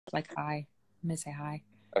like hi. I'm gonna say hi.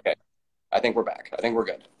 Okay. I think we're back. I think we're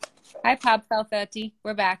good. Hi, Pop Falfetti.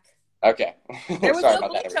 We're back. Okay. There was Sorry no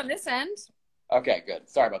about that, glitch on everybody. this end. Okay, good.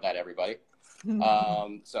 Sorry about that, everybody.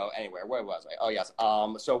 So anyway, where was I? Oh, yes.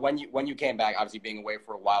 So when you came back, obviously being away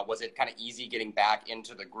for a while, was it kind of easy getting back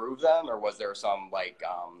into the groove then, or was there some like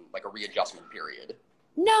a readjustment period?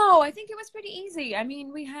 No, I think it was pretty easy. I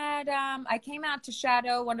mean, we had I came out to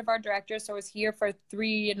shadow one of our directors, so I was here for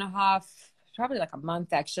 3.5, probably like a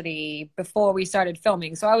month actually, before we started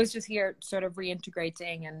filming. So I was just here sort of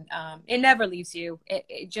reintegrating, and it never leaves you.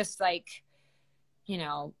 It just like,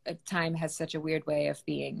 time has such a weird way of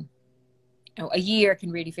being. A year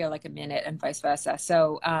can really feel like a minute and vice versa.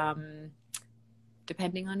 So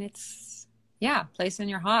depending on its, yeah, place in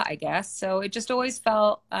your heart, I guess. So it just always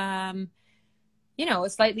felt a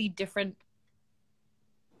slightly different.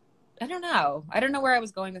 I don't know. I don't know where I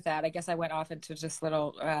was going with that. I guess I went off into just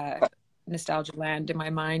little nostalgia land in my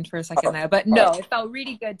mind for a second there. But no, it felt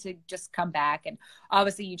really good to just come back. And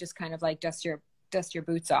obviously you just kind of like dust your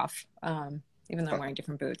boots off. Even though I'm wearing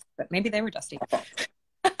different boots, but maybe they were dusty.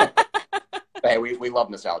 Hey, we love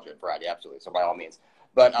nostalgia, Friday, absolutely. So by all means.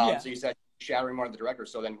 But Yeah. so you said shadowing one of the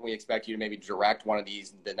directors. So then can we expect you to maybe direct one of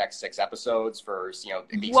the next 6 episodes for the Won't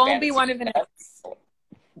expanded be one of the season? next.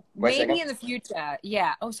 Wait a second. Maybe in the future.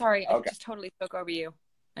 Yeah. Oh, sorry. I Okay. just totally spoke over you.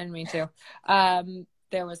 I didn't mean to.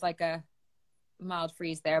 There was like a mild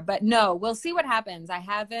freeze there, but no, we'll see what happens.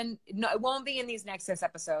 No, it won't be in these next 6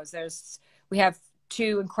 episodes. We have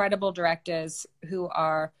two incredible directors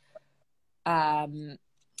um,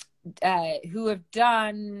 who have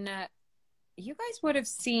done, you guys would have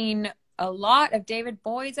seen a lot of David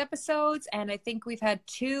Boyd's episodes, and I think we've had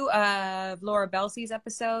two of Laura Belsey's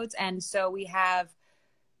episodes, and so we have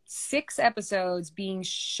 6 episodes being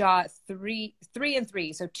shot three and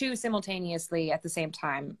three, so two simultaneously at the same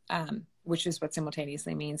time, which is what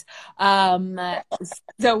simultaneously means.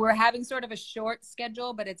 So we're having sort of a short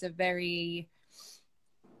schedule, but it's a very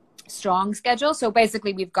strong schedule. So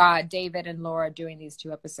basically we've got David and Laura doing these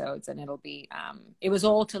 2 episodes, and it'll be it was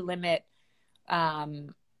all to limit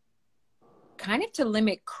kind of to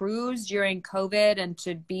limit crews during COVID and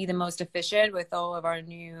to be the most efficient with all of our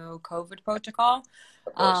new COVID protocol.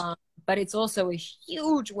 Of course. But it's also a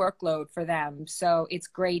huge workload for them. So it's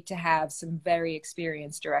great to have some very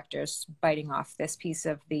experienced directors biting off this piece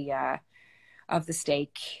of the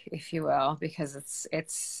steak, if you will, because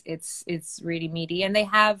it's really meaty, and they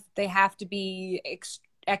have to be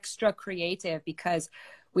extra creative because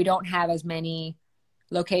we don't have as many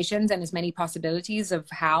locations and as many possibilities of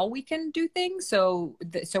how we can do things. So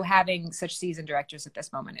having such seasoned directors at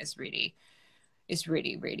this moment is really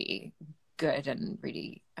really good and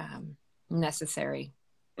really necessary.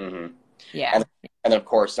 Mm-hmm. Yeah. And of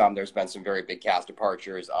course, there's been some very big cast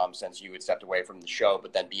departures since you had stepped away from the show.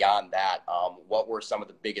 But then beyond that, what were some of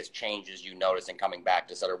the biggest changes you noticed in coming back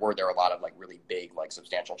to set? Or were there a lot of like really big, like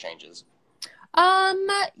substantial changes?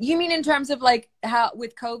 You mean in terms of like how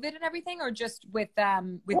with COVID and everything, or just with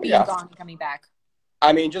Oh, being yeah. gone and coming back?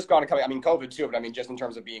 I mean, just gone and coming. I mean, COVID too, but I mean, just in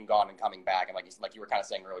terms of being gone and coming back, and like you were kind of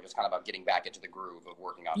saying earlier, just kind of about getting back into the groove of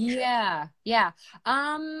working on the show. Yeah, yeah.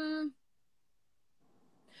 I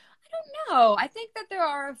don't know. I think that there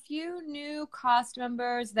are a few new cast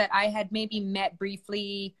members that I had maybe met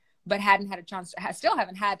briefly, but hadn't had a chance to, still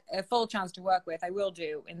haven't had a full chance to work with. I will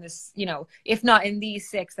do in this, if not in these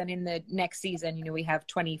 6, then in the next season. We have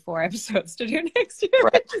 24 episodes to do next year,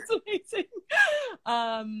 Right. which is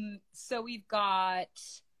amazing. So we've got,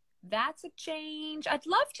 that's a change. I'd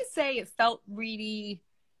love to say it felt really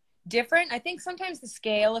different. I think sometimes the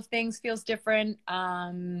scale of things feels different.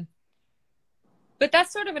 But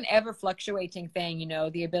that's sort of an ever fluctuating thing,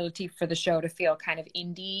 the ability for the show to feel kind of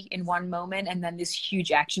indie in one moment and then this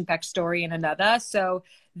huge action-packed story in another. So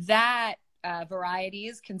that variety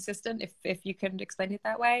is consistent, if you can explain it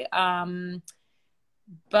that way.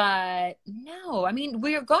 But no, I mean,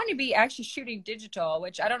 we're going to be actually shooting digital,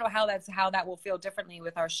 which I don't know how that will feel differently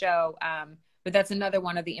with our show. But that's another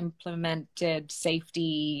one of the implemented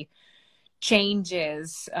safety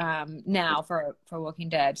changes now for Walking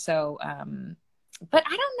Dead. So, but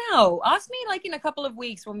I don't know. Ask me like in a couple of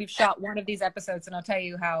weeks when we've shot one of these episodes, and I'll tell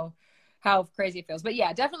you how crazy it feels. But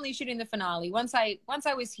yeah, definitely shooting the finale. Once I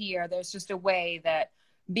was here, there's just a way that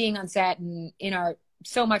being on set and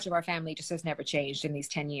so much of our family just has never changed in these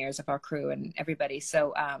 10 years of our crew and everybody.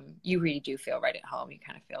 So you really do feel right at home. You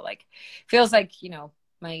kind of feels like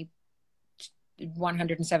my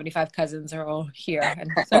 175 cousins are all here, and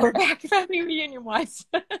so we're back family reunion wise.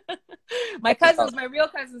 My real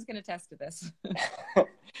cousins can attest to this.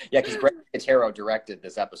 Yeah, because Greg Catero directed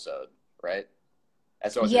this episode, right?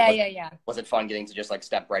 And so Yeah, yeah, yeah. was it fun getting to just like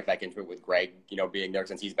step right back into it with Greg, you know, being there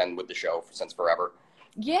since he's been with the show since forever?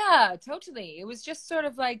 Yeah, totally. It was just sort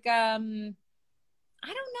of like, I don't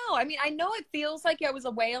know. I mean, I know it feels like I was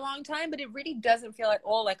away a long time, but it really doesn't feel at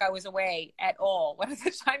all like I was away at all. When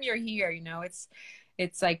the time you're here, you know, it's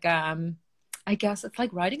like, I guess it's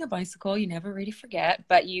like riding a bicycle. You never really forget,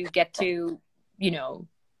 but you get to, you know,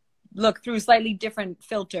 look through slightly different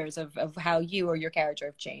filters of how you or your character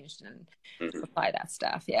have changed and Mm-hmm. apply that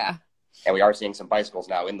stuff. Yeah. And we are seeing some bicycles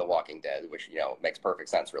now in The Walking Dead, which, you know, makes perfect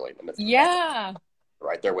sense, really, in the midst of Yeah.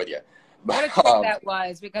 right there with you. What a trick that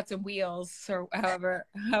was. We got some wheels, or however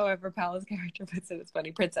Paola's character puts it. It's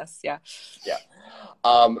funny. Princess, yeah. Yeah.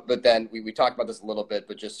 But then we talked about this a little bit,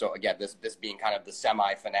 but just so, again, this being kind of the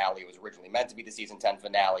semi-finale, it was originally meant to be the season 10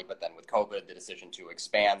 finale, but then with COVID, the decision to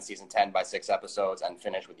expand season 10 by 6 episodes and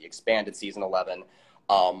finish with the expanded season 11.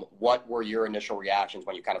 What were your initial reactions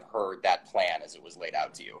when you kind of heard that plan as it was laid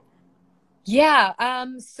out to you? Yeah.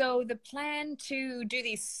 So the plan to do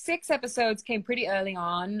these 6 episodes came pretty early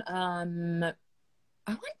on. I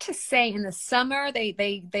want to say in the summer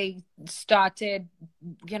they started,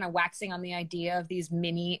 you know, waxing on the idea of these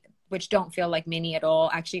mini, which don't feel like mini at all,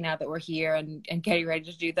 actually, now that we're here and getting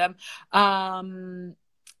ready to do them.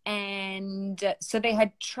 And so they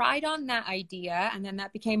had tried on that idea, and then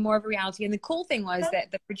that became more of a reality. And the cool thing was that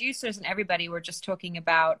the producers and everybody were just talking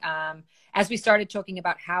about, as we started talking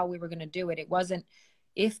about how we were going to do it, it wasn't,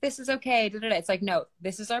 if this is okay, da, da, da. It's like, no,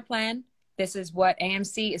 this is our plan. This is what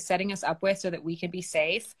AMC is setting us up with so that we can be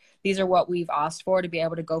safe. These are what we've asked for, to be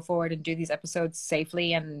able to go forward and do these episodes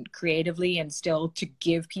safely and creatively and still to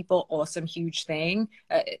give people awesome, huge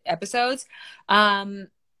episodes.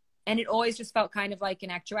 And it always just felt kind of like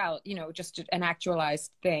an you know, just an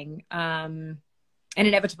actualized thing, an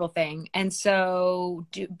inevitable thing. And so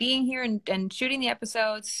being here and shooting the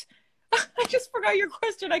episodes, I just forgot your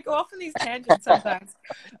question. I go off on these tangents sometimes.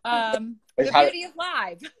 The beauty of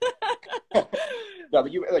live. No,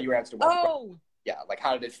 but you answered one. Oh. Yeah, like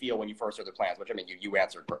how did it feel when you first heard the plans? Which, I mean, you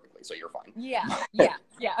answered perfectly, so you're fine. Yeah.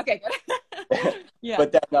 Okay, good. Yeah.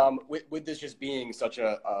 But then with this just being such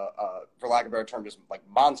a for lack of a better term, just like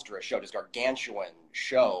monstrous show, just gargantuan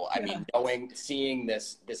show. I mean, seeing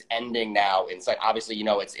this ending now in sight. Obviously, you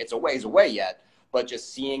know, it's a ways away yet, but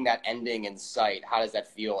just seeing that ending in sight, how does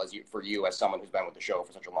that feel for you as someone who's been with the show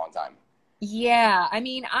for such a long time? Yeah, I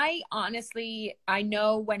mean, I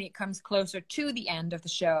know when it comes closer to the end of the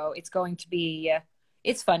show, it's going to be,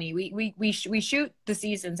 it's funny. We shoot the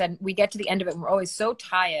seasons and we get to the end of it and we're always so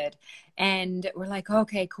tired and we're like,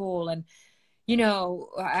 okay, cool. And, you know,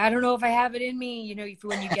 I don't know if I have it in me, you know,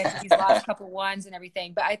 when you get to these last couple ones and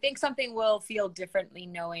everything, but I think something will feel differently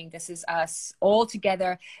knowing this is us all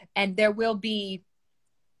together and there will be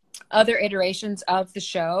other iterations of the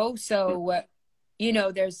show. So, you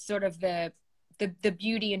know, there's sort of the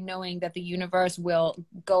beauty in knowing that the universe will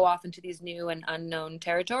go off into these new and unknown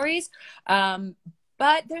territories.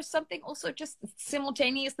 But there's something also just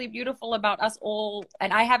simultaneously beautiful about us all.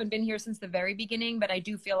 And I haven't been here since the very beginning, but I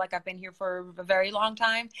do feel like I've been here for a very long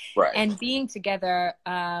time. Right. And being together,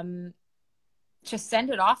 to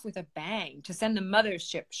send it off with a bang, to send the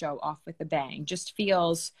Mothership show off with a bang, just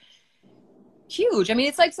feels huge. I mean,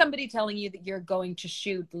 it's like somebody telling you that you're going to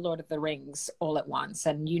shoot Lord of the Rings all at once,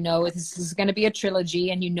 and you know this is going to be a trilogy,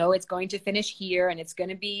 and you know it's going to finish here, and it's going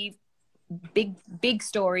to be big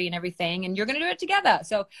story and everything, and you're going to do it together.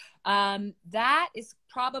 So that is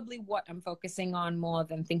probably what I'm focusing on more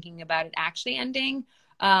than thinking about it actually ending.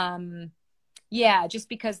 Yeah, just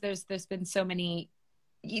because there's been so many,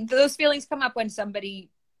 those feelings come up when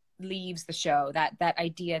somebody leaves the show, that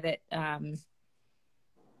idea that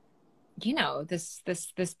you know, this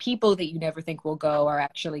people that you never think will go are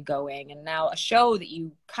actually going, and now a show that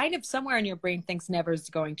you kind of somewhere in your brain thinks never is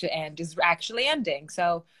going to end is actually ending.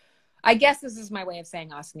 So I guess this is my way of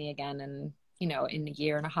saying ask me again, and you know, in a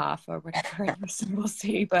year and a half or whatever. We'll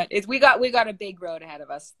see. But we got a big road ahead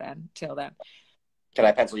of us then. Till then, can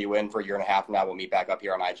I pencil you in for a year and a half now? We'll meet back up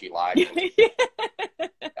here on IG Live.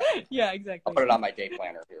 Yeah, exactly. I'll put it on my day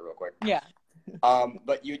planner here real quick. Yeah.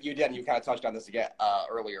 But you kind of touched on this again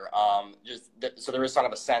earlier. So there is sort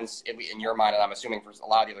of a sense in your mind, and I'm assuming for a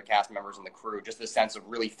lot of the other cast members and the crew, just this sense of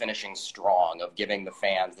really finishing strong, of giving the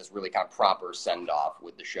fans this really kind of proper send off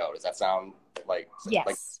with the show. Does that sound like?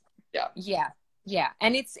 Yes. Yeah.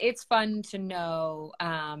 And it's fun to know.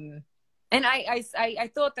 And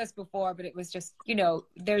I thought this before, but it was just, you know,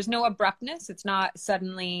 there's no abruptness. It's not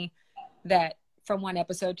suddenly that from one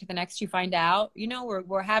episode to the next you find out, you know,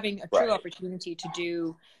 we're having a true opportunity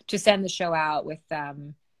to send the show out with,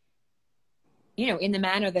 you you know, in the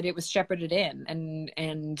manner that it was shepherded in.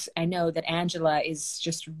 And I know that Angela is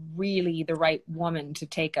just really the right woman to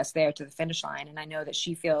take us there to the finish line. And I know that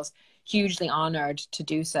she feels hugely honored to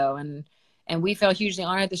do so. And we feel hugely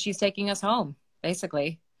honored that she's taking us home,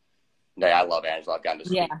 basically. No, I love Angela. I've gotten to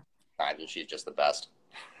speak Yeah. and she's just the best.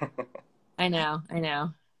 I know.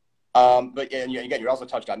 But and again, you also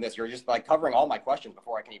touched on this. You're just like covering all my questions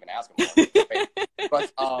before I can even ask them.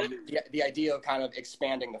 But the idea of kind of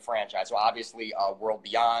expanding the franchise. So obviously, World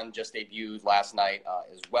Beyond just debuted last night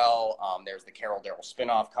as well. There's the Carol Darrell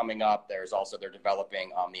spinoff coming up. There's also they're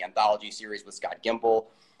developing the anthology series with Scott Gimple.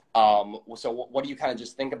 So what do you kind of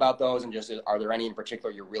just think about those, and just are there any in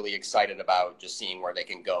particular you're really excited about just seeing where they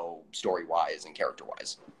can go story-wise and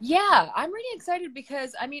character-wise? Yeah, I'm really excited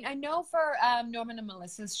because, I mean, I know for Norman and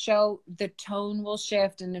Melissa's show, the tone will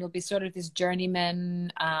shift and it'll be sort of this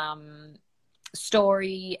journeyman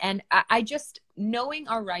story. And I just, knowing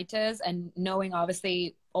our writers and knowing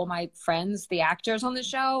obviously all my friends, the actors on the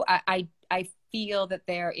show, I feel that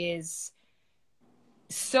there is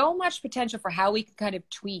so much potential for how we can kind of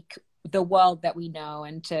tweak the world that we know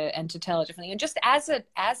and to tell it differently. And just as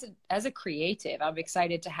a creative, I'm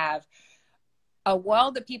excited to have a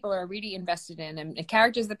world that people are really invested in and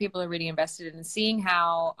characters that people are really invested in, and seeing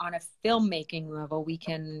how on a filmmaking level we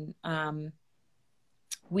can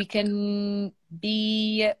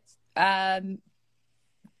be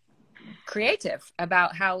creative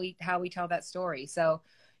about how we tell that story. So,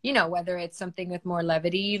 you know, whether it's something with more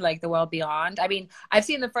levity, like The World Beyond. I mean, I've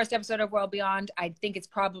seen the first episode of World Beyond. I think it's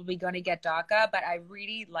probably going to get darker, but I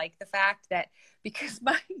really like the fact that, because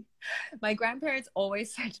my grandparents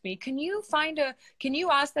always said to me, can you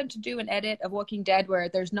ask them to do an edit of Walking Dead where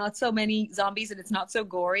there's not so many zombies and it's not so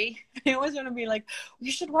gory? They always want to be like,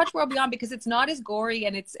 you should watch World Beyond because it's not as gory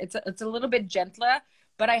and it's a little bit gentler,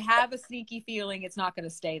 but I have a sneaky feeling it's not going to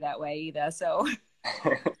stay that way either. So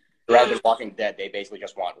Rather than Walking Dead, they basically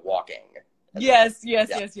just want walking. Yes.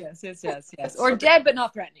 Or dead but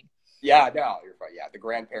not threatening. Yeah, no, you're right. Yeah, the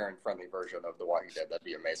grandparent-friendly version of The Walking Dead, that'd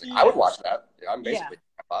be amazing. Yes. I would watch that. I'm basically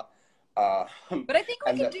grandpa. But I think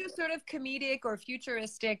we can do sort of comedic or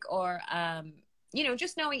futuristic or, you know,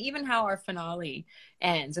 just knowing even how our finale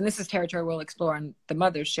ends. And this is territory we'll explore on the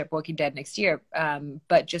mothership, Walking Dead, next year.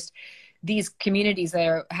 But just these communities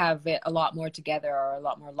that have it a lot more together or a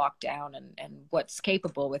lot more locked down, and what's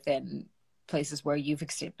capable within places where you've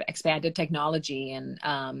expanded technology and,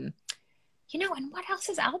 you know, and what else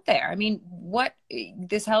is out there? I mean,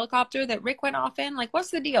 this helicopter that Rick went off in, like,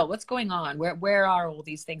 what's the deal? What's going on? Where are all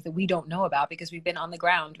these things that we don't know about because we've been on the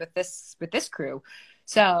ground with this crew?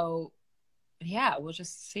 So yeah, we'll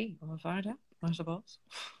just see. We'll find out, I suppose.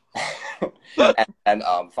 and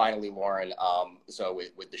finally, Lauren, so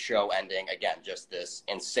with the show ending, again, just this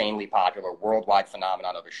insanely popular worldwide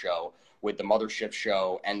phenomenon of a show, with the mothership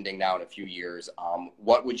show ending now in a few years,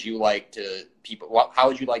 what would you like how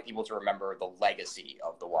would you like people to remember the legacy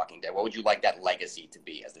of The Walking Dead? What would you like that legacy to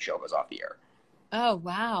be as the show goes off the air? Oh,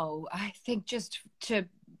 wow. I think just to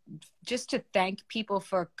thank people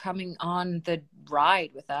for coming on the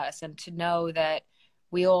ride with us, and to know that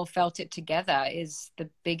we all felt it together is the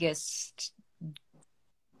biggest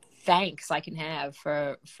thanks I can have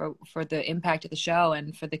for the impact of the show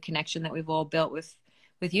and for the connection that we've all built with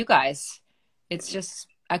you guys. It's just,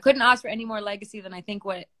 I couldn't ask for any more legacy than I think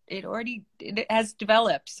what it has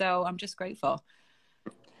developed. So I'm just grateful.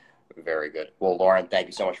 Very good. Well, Lauren, thank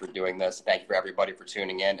you so much for doing this. Thank you for everybody for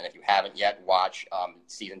tuning in. And if you haven't yet, watch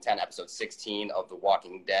season 10, episode 16 of The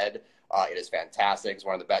Walking Dead. It is fantastic. It's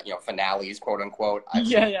one of the best, finales, quote unquote. I've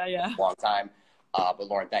seen it a long time. But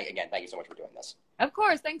Lauren, thank you so much for doing this. Of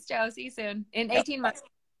course. Thanks, Joe. See you soon. In 18 months.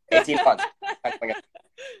 18 months.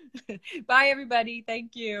 Bye, everybody.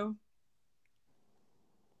 Thank you.